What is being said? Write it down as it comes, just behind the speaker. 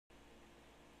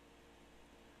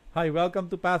Hi, welcome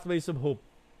to Pathways of Hope.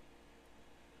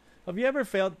 Have you ever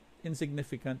felt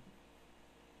insignificant,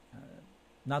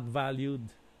 not valued?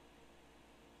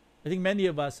 I think many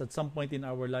of us at some point in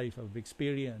our life have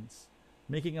experienced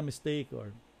making a mistake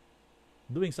or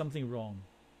doing something wrong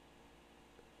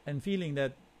and feeling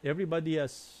that everybody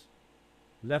has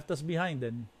left us behind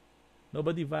and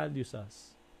nobody values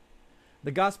us.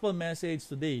 The gospel message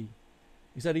today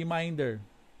is a reminder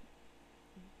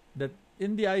that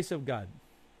in the eyes of God,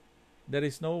 there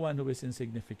is no one who is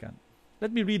insignificant.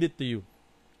 Let me read it to you.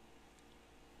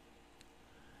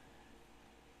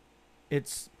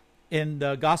 It's in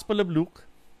the Gospel of Luke,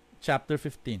 chapter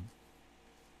 15.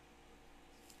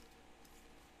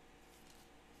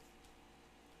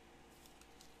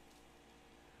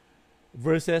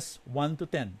 Verses 1 to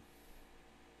 10.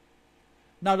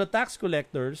 Now the tax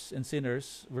collectors and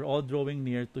sinners were all drawing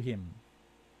near to him.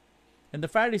 And the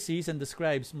Pharisees and the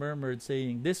scribes murmured,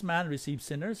 saying, "This man receives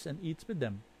sinners and eats with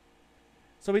them."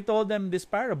 So he told them this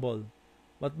parable.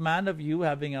 What man of you,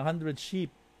 having 100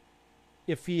 sheep,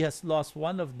 if he has lost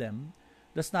one of them,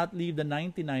 does not leave the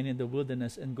 99 in the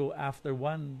wilderness and go after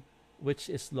one which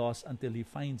is lost until he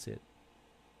finds it?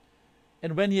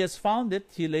 And when he has found it,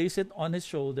 he lays it on his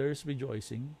shoulders,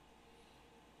 rejoicing.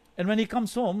 And when he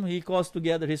comes home, he calls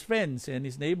together his friends and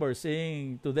his neighbors,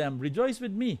 saying to them, "Rejoice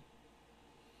with me,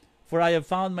 for I have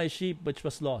found my sheep which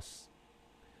was lost."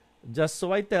 Just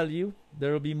so I tell you,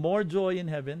 there will be more joy in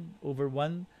heaven over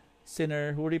one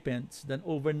sinner who repents than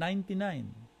over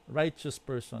 99 righteous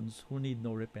persons who need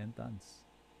no repentance.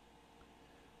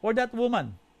 Or that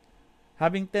woman,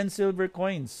 having 10 silver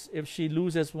coins, if she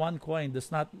loses one coin,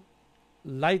 does not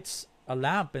light a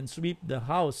lamp and sweep the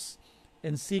house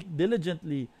and seek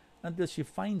diligently until she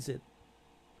finds it.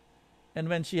 And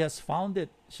when she has found it,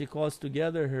 she calls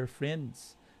together her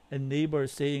friends and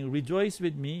neighbors, saying, "Rejoice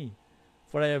with me,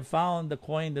 for I have found the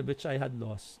coin which I had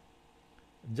lost."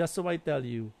 Just so I tell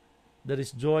you, there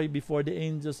is joy before the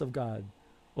angels of God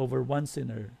over one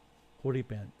sinner who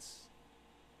repents.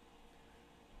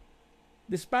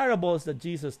 This parables that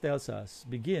Jesus tells us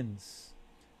begins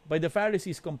by the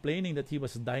Pharisees complaining that he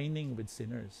was dining with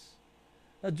sinners.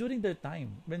 Now, during their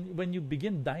time, when you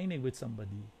begin dining with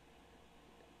somebody,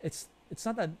 it's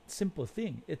not a simple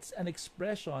thing. It's an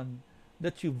expression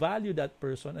that you value that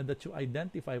person and that you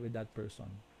identify with that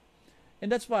person.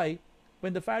 And that's why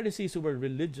when the Pharisees, who were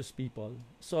religious people,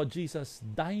 saw Jesus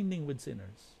dining with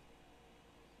sinners,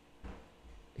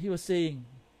 he was saying,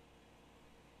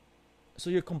 "So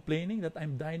you're complaining that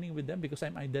I'm dining with them because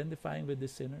I'm identifying with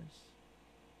these sinners?"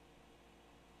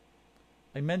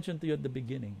 I mentioned to you at the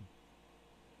beginning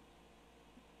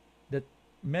that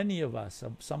many of us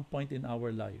at some point in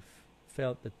our life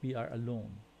felt that we are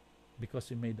alone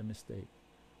because we made a mistake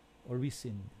or we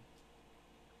sinned.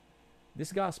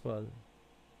 This gospel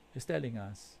is telling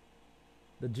us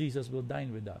that Jesus will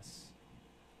dine with us,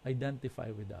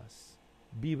 identify with us,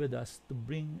 be with us to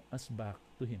bring us back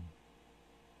to him.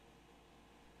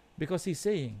 Because he's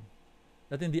saying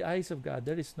that in the eyes of God,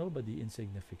 there is nobody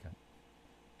insignificant.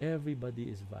 Everybody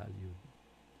is valued.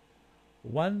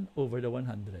 1 over the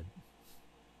 100.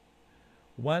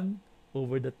 1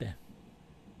 over the 10.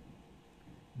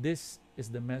 This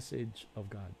is the message of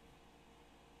God.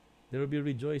 There will be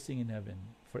rejoicing in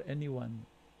heaven for anyone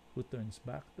who turns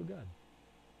back to God.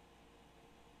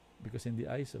 Because in the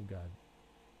eyes of God,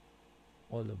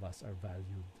 all of us are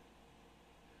valued.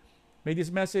 May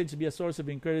this message be a source of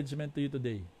encouragement to you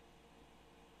today.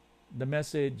 The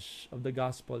message of the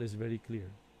gospel is very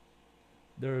clear.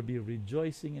 There will be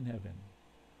rejoicing in heaven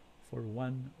for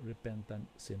one repentant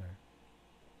sinner.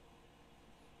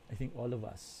 I think all of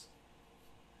us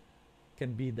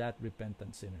can be that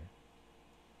repentant sinner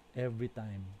every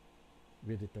time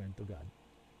we return to God.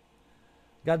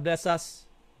 God bless us,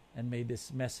 and may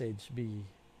this message be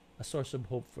a source of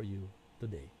hope for you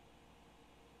today.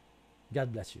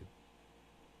 God bless you.